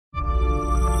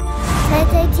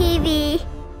Taitai TV.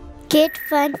 Kid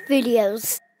fun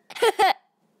videos.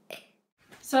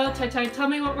 So, Taitai, tell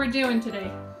me what we're doing today.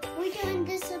 We're doing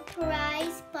the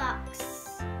surprise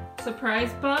box.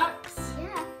 Surprise box?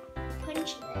 Yeah.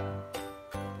 Punch it.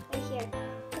 Right here.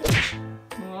 Punch.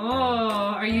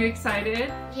 Oh, are you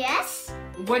excited? Yes.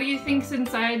 What do you think's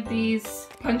inside these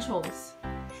punch holes?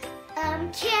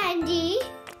 Candy.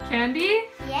 Candy?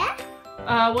 Yeah.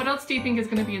 What else do you think is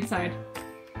going to be inside?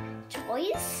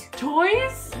 Toys.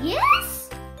 Toys? Yes.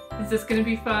 Is this going to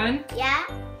be fun? Yeah.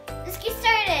 Let's get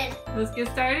started. Let's get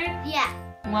started? Yeah.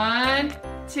 1,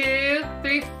 2,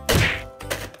 3.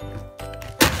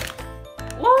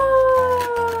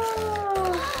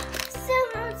 Whoa!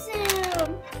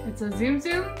 Zoom. It's a Zoom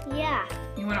Zoom? Yeah.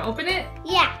 You want to open it?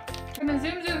 Yeah. What kind of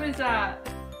Zoom Zoom is that?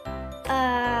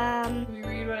 Can we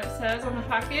read what it says on the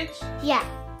package? Yeah.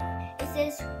 It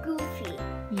says Goofy.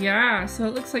 Yeah, so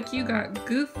it looks like you got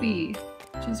Goofy,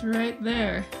 which is right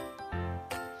there.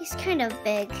 He's kind of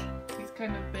big. He's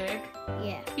kind of big.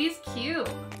 Yeah. He's cute.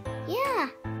 Yeah.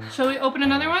 Shall we open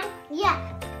another one? Yeah.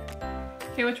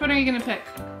 Okay, which one are you gonna pick?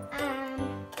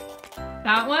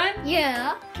 That one?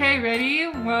 Yeah. Okay, ready?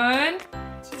 1,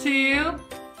 2,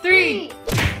 3.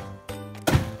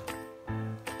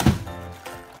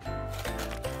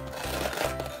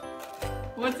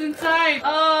 What's inside?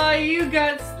 Oh, you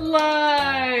got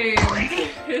slime!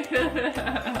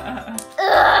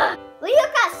 Ugh! What do you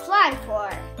got slime for?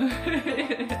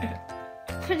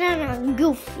 Put it on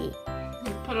Goofy.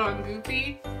 You put on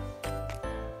Goofy?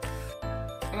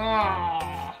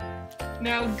 Aww.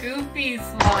 Now Goofy's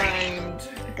slimed.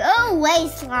 Go away,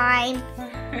 slime.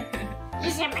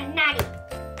 You said my naughty.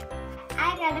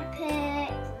 I gotta pick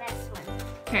this one.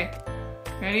 Okay.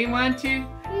 Ready? 1, 2,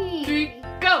 3,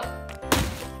 go!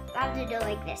 I have to do it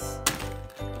like this.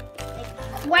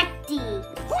 Like quetty.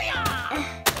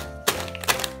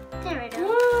 There we go.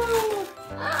 Woo!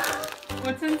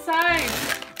 What's inside?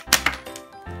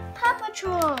 Paw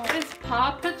Patrol. It's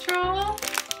Paw Patrol.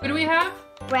 What do we have?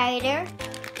 Ryder.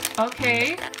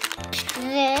 Okay.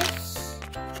 This.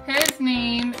 His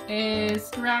name is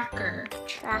Tracker.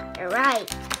 Tractor, right.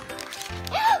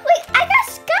 Wait, I got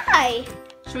Sky.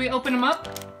 Should we open them up?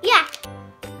 Yeah.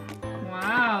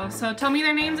 Wow. So tell me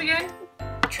their names again.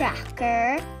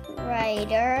 Tracker,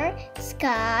 Ryder,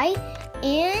 Sky,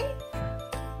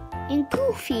 and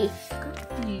Goofy.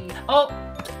 Goofy. Oh,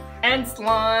 and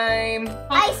Slime. Oh.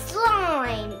 I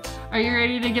slimed. Are you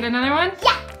ready to get another one?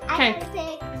 Yeah. Okay. I gotta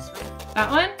pick this one.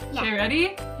 That one? Yeah. Okay,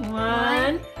 ready?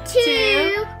 1,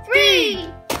 2,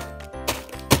 3.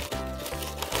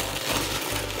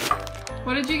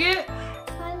 What did you get?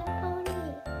 My Little Pony.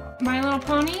 My Little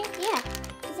Pony? Yeah.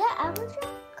 Is that Applejack?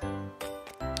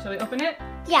 Shall we open it?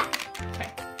 Yeah. Okay.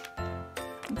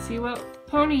 Let's see what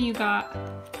pony you got.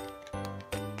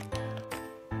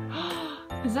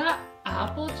 Is that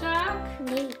Applejack?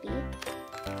 Maybe.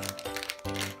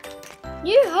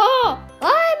 Yeehaw!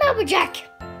 I'm Applejack.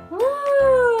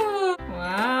 Woo!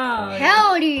 Wow.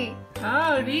 Howdy.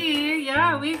 Howdy.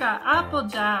 Yeah, we got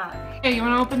Applejack. Okay, you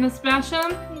want to open the Smash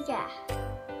 'em? Yeah.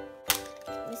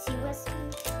 Let's see what's.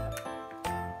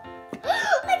 I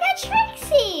got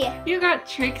Trixie. You got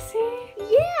Trixie?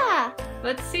 Yeah.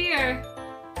 Let's see her.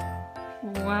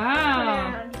 Put it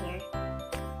Wow. around here.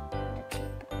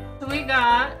 So we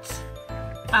got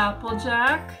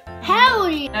Applejack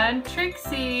Howdy. and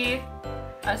Trixie.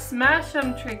 A Smash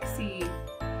 'em Trixie.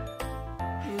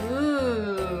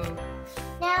 Ooh.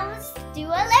 Now let's do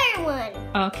another one.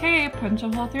 Okay, punch a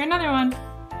hole through another one.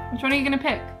 Which one are you gonna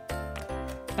pick?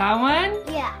 That one?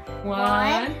 Yeah.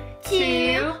 1,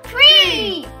 2,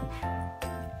 3.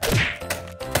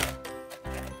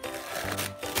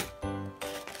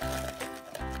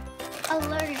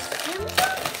 Alert Zoom.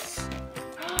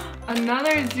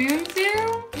 Another Zoom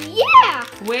Zoom? Yeah.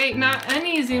 Wait, not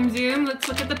any Zoom Zoom. Let's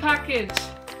look at the package.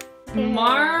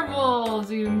 Marvel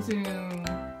Zoom Zoom.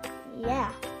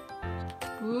 Yeah.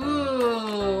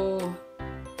 Ooh.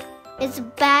 It's a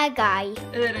bad guy.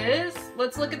 It is?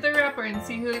 Let's look at the wrapper and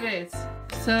see who it is.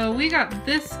 So we got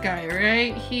this guy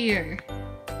right here.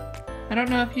 I don't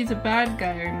know if he's a bad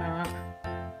guy or not.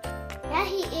 Yeah,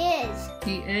 he is.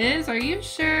 He is? Are you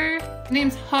sure? His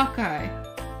name's Hawkeye.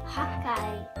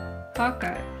 Hawkeye.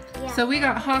 Hawkeye. Yeah. So we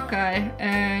got Hawkeye,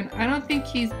 and I don't think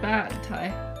he's bad,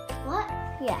 Ty. What?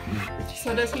 Yeah.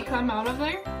 So does he come out of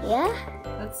there? Yeah.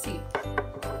 Let's see.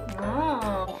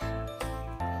 Oh.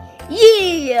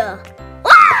 Yeah.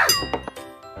 Ah!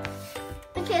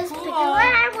 Okay, let's pick Cool.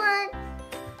 another one.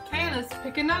 Okay, let's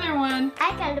pick another one.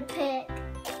 I gotta pick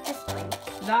this one.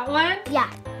 That one? Yeah.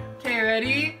 Okay,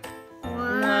 ready?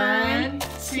 1,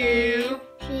 2,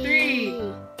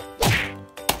 3.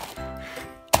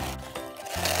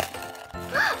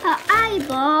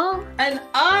 An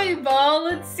eyeball.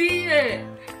 Let's see it.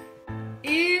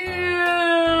 Ew.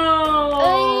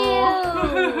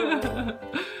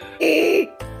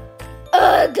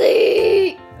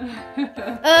 Ugly.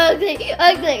 Ugly,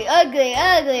 ugly, ugly,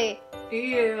 ugly.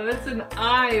 Ew, it's an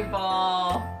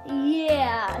eyeball.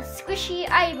 Yeah, squishy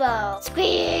eyeball.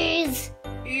 Squeeze.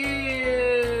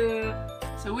 Ew.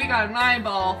 So we got an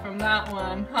eyeball from that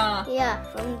one, huh? Yeah,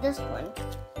 from this one.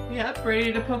 Yep,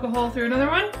 ready to poke a hole through another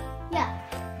one? Yeah.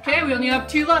 Okay, we only have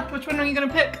 2 left. Which one are you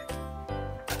gonna pick?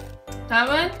 That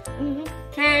one? Mm-hmm.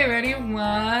 Okay, ready?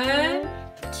 1,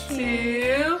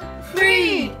 2,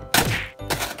 3.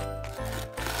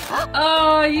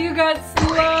 Oh, you got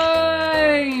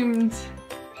slimed.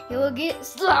 You will get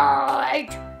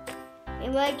slimed. You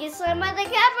might get slimed by the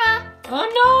camera. Oh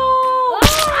no!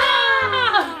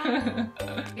 Ah!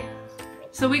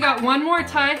 So we got one more,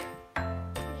 Ty.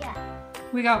 Yeah.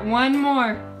 We got one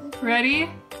more. Ready?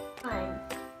 1,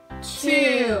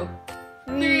 2,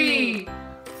 3.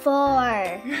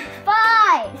 4,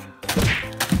 5.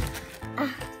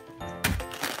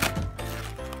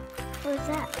 What was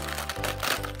that?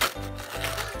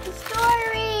 It's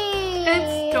Dory.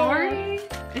 It's Dory.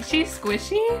 Is she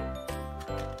squishy?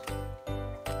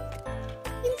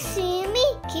 You see me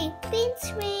keeping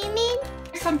swimming.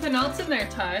 There's something else in there,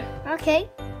 Ty. Okay.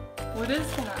 What is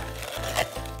that?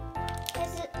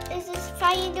 This is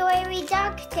Finding Dory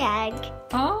dog tag.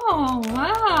 Oh,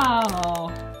 wow.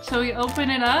 Shall we open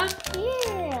it up?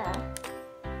 Yeah.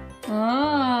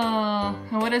 Oh,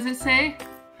 and what does it say?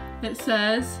 It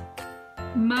says,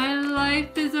 "My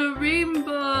life is a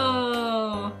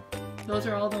rainbow." Those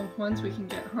are all the ones we can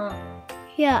get, huh?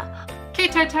 Yeah. Okay,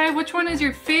 Taitai, which one is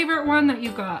your favorite one that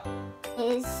you got?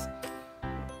 Is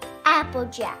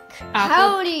Applejack.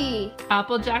 Howdy.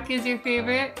 Applejack is your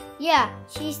favorite? Yeah.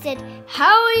 She said,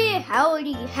 howdy,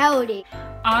 howdy, howdy.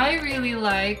 I really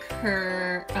like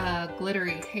her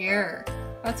glittery hair.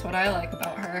 That's what I like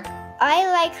about her. I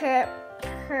like her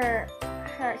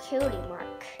cutie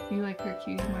mark. You like her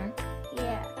cutie mark?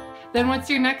 Yeah. Then what's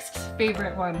your next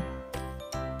favorite one?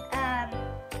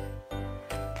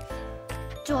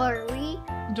 Dory.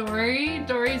 Dory?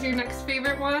 Dory's your next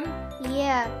favorite one?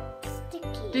 Yeah.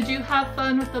 Sticky. Did you have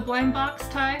fun with the blind box,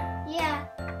 Ty? Yeah.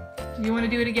 Do you want to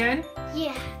do it again?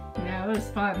 Yeah. Yeah, it was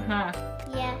fun, huh?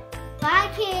 Yeah. Bye,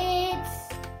 kids.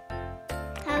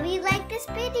 Hope you like this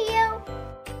video.